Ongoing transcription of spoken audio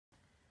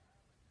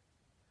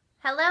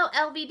Hello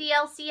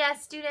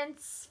LVDLCS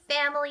students,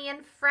 family,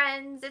 and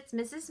friends. It's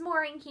Mrs.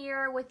 Mohring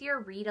here with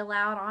your read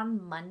aloud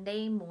on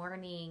Monday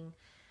morning.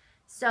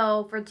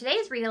 So for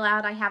today's read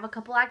aloud, I have a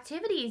couple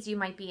activities you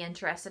might be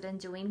interested in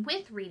doing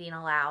with reading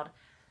aloud.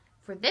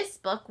 For this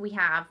book, we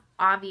have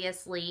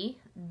obviously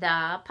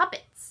the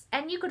puppets,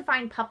 and you could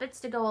find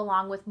puppets to go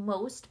along with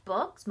most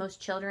books,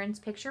 most children's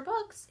picture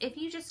books. If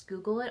you just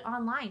Google it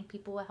online,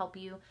 people will help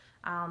you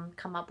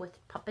come up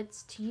with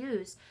puppets to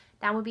use.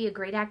 That would be a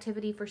great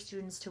activity for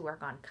students to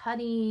work on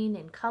cutting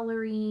and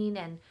coloring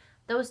and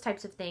those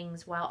types of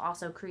things while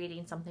also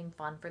creating something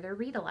fun for their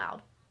read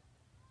aloud.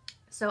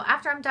 So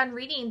after I'm done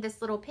reading this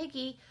little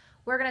piggy,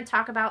 we're going to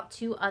talk about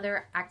two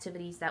other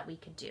activities that we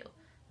could do.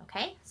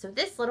 Okay, so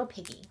this little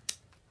piggy.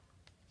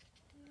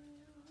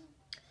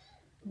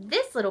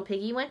 This little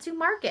piggy went to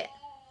market.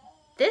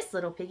 This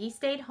little piggy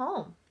stayed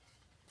home.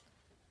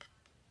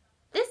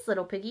 This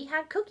little piggy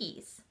had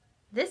cookies.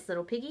 This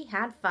little piggy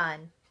had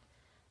fun.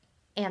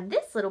 And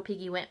this little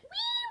piggy went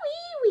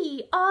wee, wee,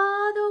 wee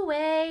all the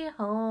way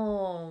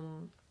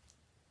home.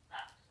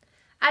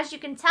 As you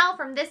can tell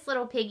from this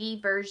little piggy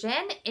version,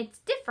 it's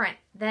different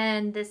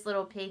than this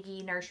little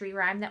piggy nursery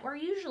rhyme that we're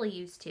usually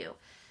used to.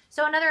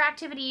 So another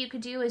activity you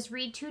could do is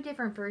read two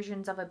different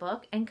versions of a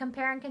book and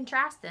compare and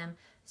contrast them.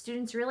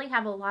 Students really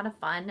have a lot of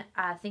fun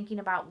thinking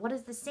about what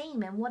is the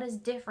same and what is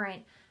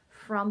different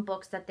from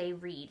books that they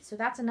read. So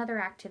that's another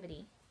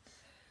activity.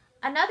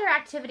 Another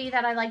activity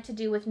that I like to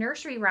do with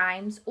nursery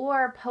rhymes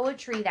or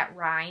poetry that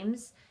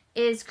rhymes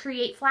is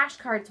create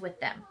flashcards with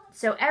them.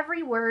 So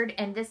every word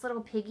in this little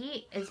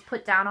piggy is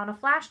put down on a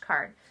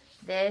flashcard.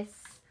 This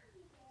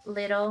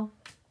little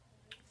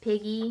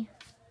piggy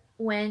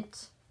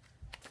went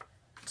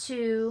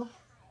to,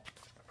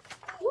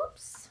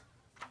 whoops,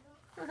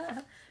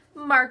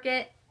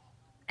 market.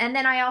 And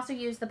then I also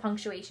use the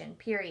punctuation,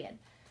 period.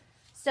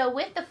 So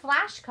with the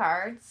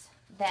flashcards,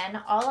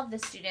 then all of the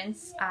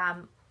students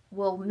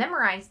will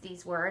memorize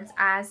these words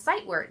as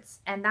sight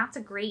words. And that's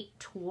a great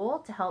tool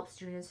to help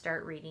students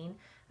start reading,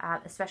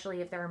 especially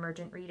if they're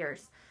emergent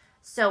readers.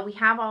 So we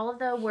have all of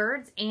the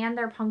words and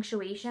their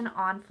punctuation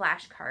on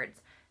flashcards.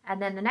 And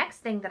then the next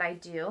thing that I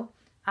do,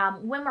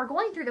 when we're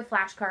going through the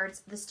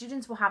flashcards, the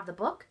students will have the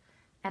book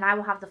and I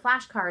will have the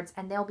flashcards,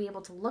 and they'll be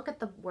able to look at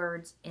the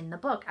words in the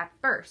book at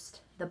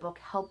first. The book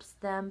helps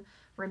them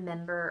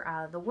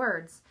remember the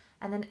words.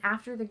 And then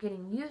after they're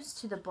getting used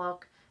to the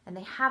book and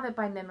they have it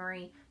by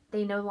memory,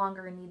 they no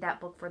longer need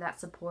that book for that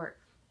support.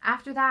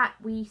 After that,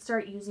 we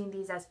start using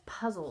these as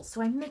puzzles.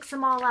 So I mix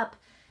them all up,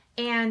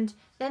 and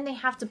then they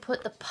have to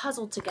put the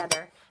puzzle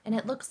together, and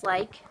it looks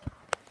like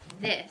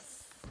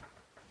this.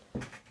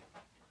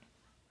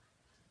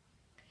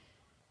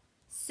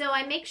 So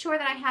I make sure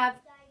that I have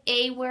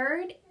a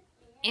word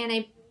and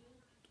a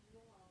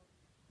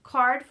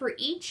card for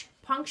each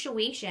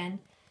punctuation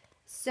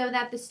so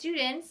that the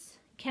students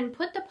can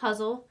put the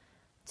puzzle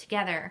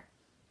together.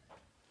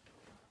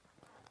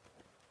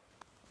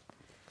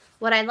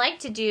 What I like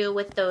to do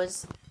with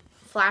those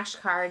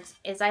flashcards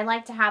is I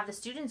like to have the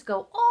students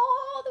go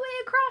all the way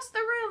across the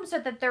room so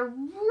that they're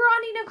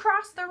running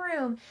across the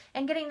room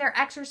and getting their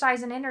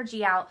exercise and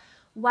energy out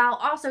while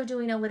also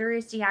doing a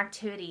literacy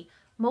activity.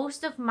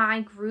 Most of my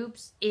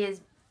groups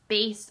is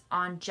based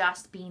on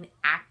just being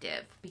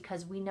active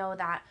because we know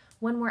that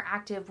when we're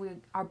active,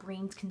 our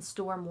brains can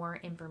store more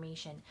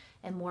information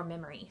and more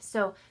memory.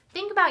 So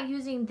think about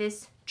using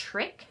this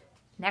trick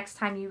next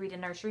time you read a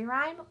nursery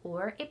rhyme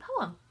or a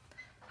poem.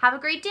 Have a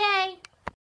great day.